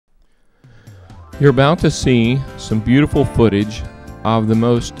You're about to see some beautiful footage of the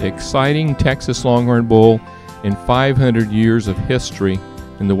most exciting Texas Longhorn bull in 500 years of history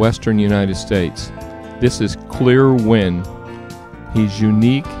in the western United States. This is Clear Win. He's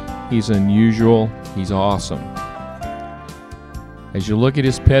unique, he's unusual, he's awesome. As you look at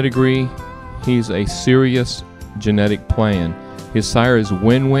his pedigree, he's a serious genetic plan. His sire is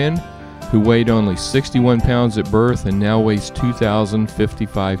Win-Win, who weighed only 61 pounds at birth and now weighs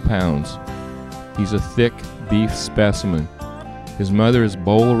 2,055 pounds. He's a thick beef specimen. His mother is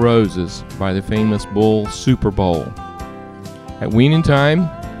Bowl of Roses by the famous bull Super Bowl. At weaning time,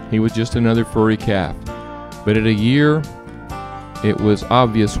 he was just another furry calf. But at a year, it was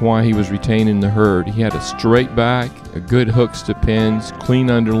obvious why he was retained in the herd. He had a straight back, a good hooks to pins, clean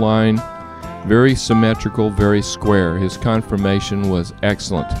underline, very symmetrical, very square. His conformation was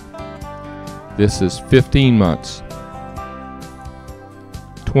excellent. This is 15 months,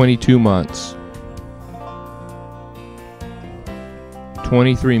 22 months,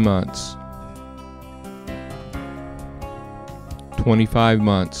 23 months, 25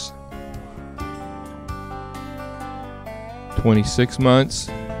 months, 26 months,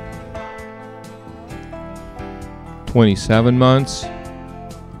 27 months,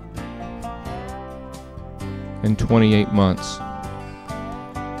 and 28 months.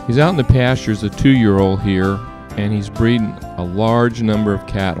 He's out in the pasture as a 2-year-old here, and he's breeding a large number of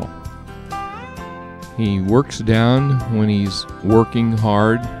cattle. He works down when he's working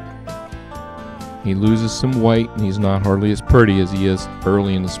hard. He loses some weight, and he's not hardly as pretty as he is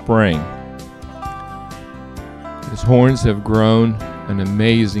early in the spring. His horns have grown an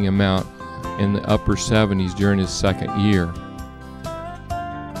amazing amount in the upper 70s during his second year.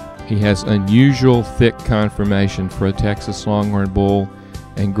 He has unusual thick conformation for a Texas Longhorn bull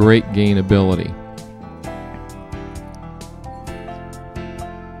and great gainability.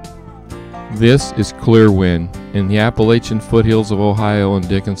 This is Clear Win in the Appalachian foothills of Ohio and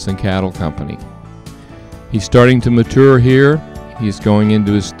Dickinson Cattle Company. He's starting to mature here. He's going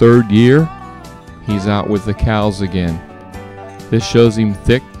into his 3rd year. He's out with the cows again. This shows him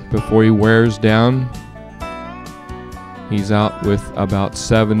thick before he wears down. He's out with about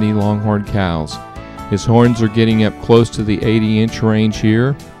 70 Longhorn cows. His horns are getting up close to the 80-inch range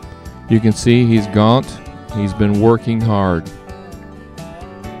here. You can see he's gaunt. He's been working hard.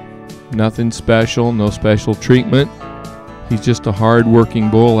 Nothing special, no special treatment. He's just a hard-working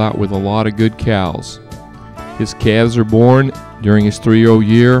bull out with a lot of good cows. His calves are born during his 3-year-old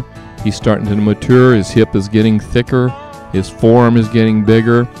year. He's starting to mature. His hip is getting thicker. His forearm is getting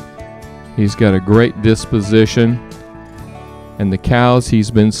bigger. He's got a great disposition. And the cows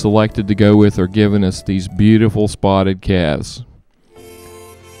he's been selected to go with are giving us these beautiful spotted calves.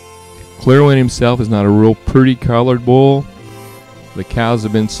 Clear Win himself is not a real pretty colored bull. The cows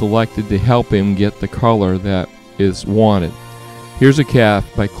have been selected to help him get the color that is wanted. Here's a calf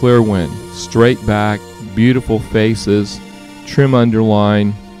by Clear Win. Straight back, beautiful faces, trim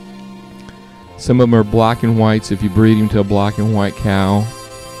underline. Some of them are black and whites if you breed him to a black and white cow.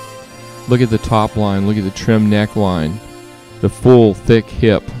 Look at the top line, look at the trim neckline, the full thick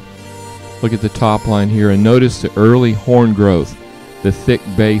hip. Look at the top line here and notice the early horn growth, the thick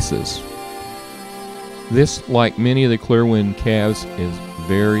bases. This, like many of the Clear Win calves, is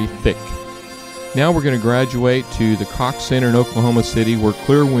very thick. Now we're going to graduate to the Cox Center in Oklahoma City, where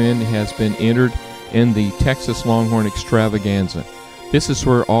Clear Win has been entered in the Texas Longhorn Extravaganza. This is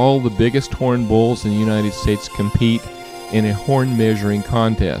where all the biggest horn bulls in the United States compete in a horn measuring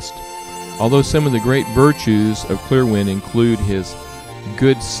contest. Although some of the great virtues of Clear Win include his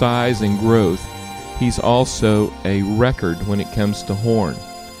good size and growth, he's also a record when it comes to horn.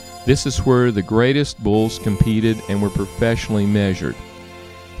 This is where the greatest bulls competed and were professionally measured.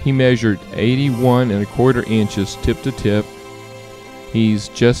 He measured 81¼ inches tip to tip. He's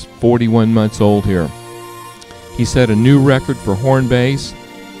just 41 months old here. He set a new record for horn base,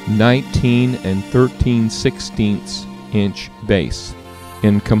 19 13/16 inch base.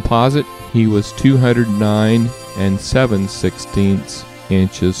 In composite, he was 209 7/16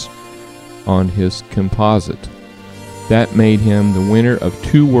 inches on his composite. That made him the winner of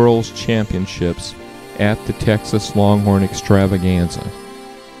 2 World Championships at the Texas Longhorn Extravaganza.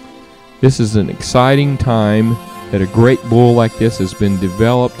 This is an exciting time that a great bull like this has been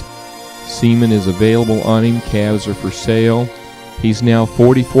developed. Semen is available on him, calves are for sale. He's now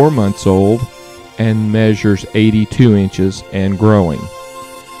 44 months old and measures 82 inches and growing.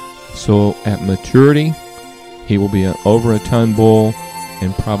 So at maturity, he will be an over a ton bull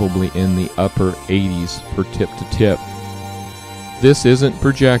and probably in the upper 80s for tip to tip. This isn't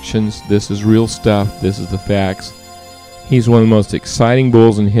projections, this is real stuff, this is the facts. He's one of the most exciting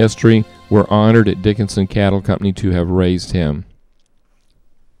bulls in history, We're honored at Dickinson Cattle Company to have raised him.